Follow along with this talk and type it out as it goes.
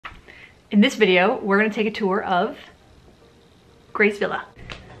In this video, we're going to take a tour of Grace Villa.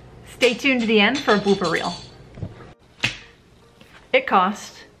 Stay tuned to the end for a blooper reel. It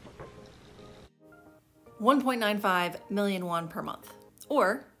cost 1.95 million won per month,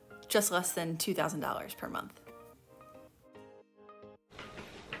 or just less than $2,000 per month.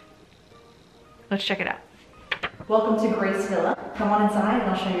 Let's check it out. Welcome to Grace Villa. Come on inside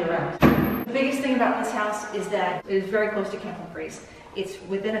and I'll show you around. The biggest thing about this house is that it is very close to Camp Humphreys. It's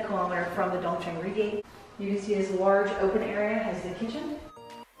within a kilometer from the Dongchang-ri gate. You can see this large open area has the kitchen.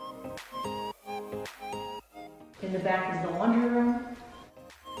 In the back is the laundry room.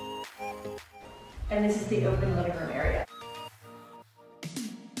 And this is the open living room area.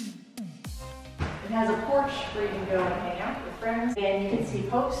 It has a porch where you can go and hang out with friends. And you can see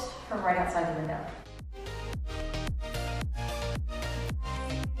posts from right outside the window.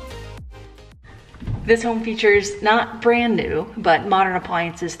 This home features not brand new, but modern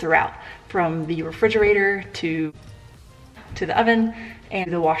appliances throughout, from the refrigerator to the oven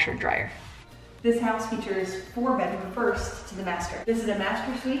and the washer and dryer. This house features 4-bedroom first to the master. This is a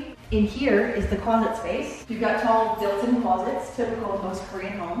master suite. In here is the closet space. You've got tall built-in closets, typical of most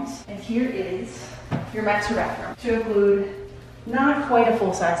Korean homes. And here is your master bathroom, to include not quite a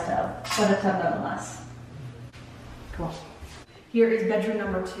full-size tub, but a tub nonetheless. Cool. Here is bedroom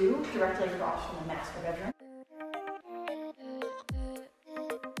number 2, directly across from the master bedroom.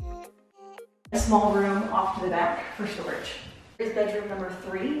 A small room off to the back for storage. Here's bedroom number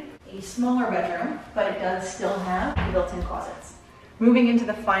 3, a smaller bedroom, but it does still have built-in closets. Moving into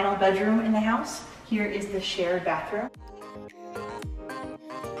the final bedroom in the house, here is the shared bathroom.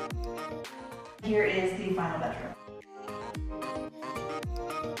 Here is the final bedroom.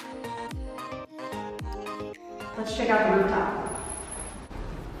 Let's check out the rooftop.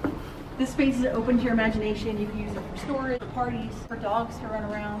 This space is open to your imagination. You can use it for storage, for parties, for dogs to run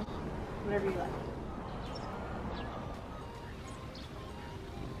around, whatever you like.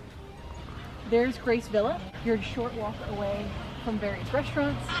 There's Grace Villa. You're a short walk away from various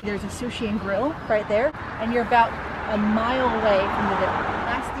restaurants. There's a sushi and grill right there, and you're about a mile away from the villa.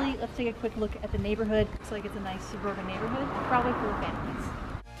 Lastly, let's take a quick look at the neighborhood. Looks like it's a nice suburban neighborhood, probably for families.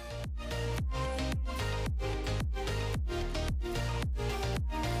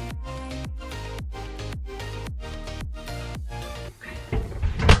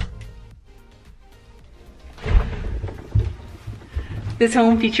 This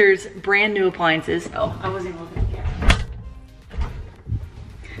home features brand new appliances. Oh, I wasn't even looking at the camera.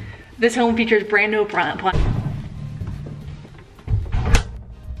 This home features brand new appliances.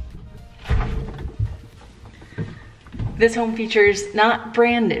 This home features not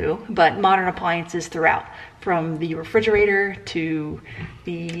brand new, but modern appliances throughout, from the refrigerator to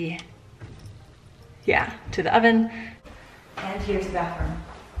the oven. And here's the bathroom.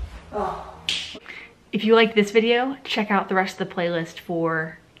 Oh. If you liked this video, check out the rest of the playlist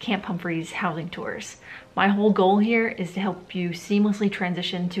for Camp Humphreys housing tours. My whole goal here is to help you seamlessly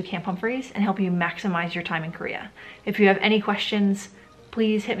transition to Camp Humphreys and help you maximize your time in Korea. If you have any questions,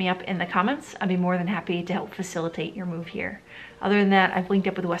 please hit me up in the comments. I'd be more than happy to help facilitate your move here. Other than that, I've linked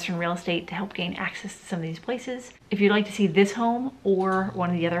up with Western Real Estate to help gain access to some of these places. If you'd like to see this home or one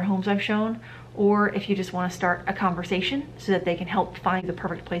of the other homes I've shown, or if you just want to start a conversation so that they can help find the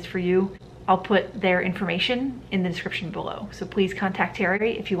perfect place for you, I'll put their information in the description below. So please contact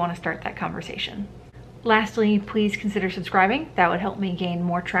Terry if you want to start that conversation. Lastly, please consider subscribing. That would help me gain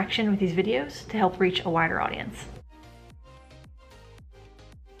more traction with these videos to help reach a wider audience.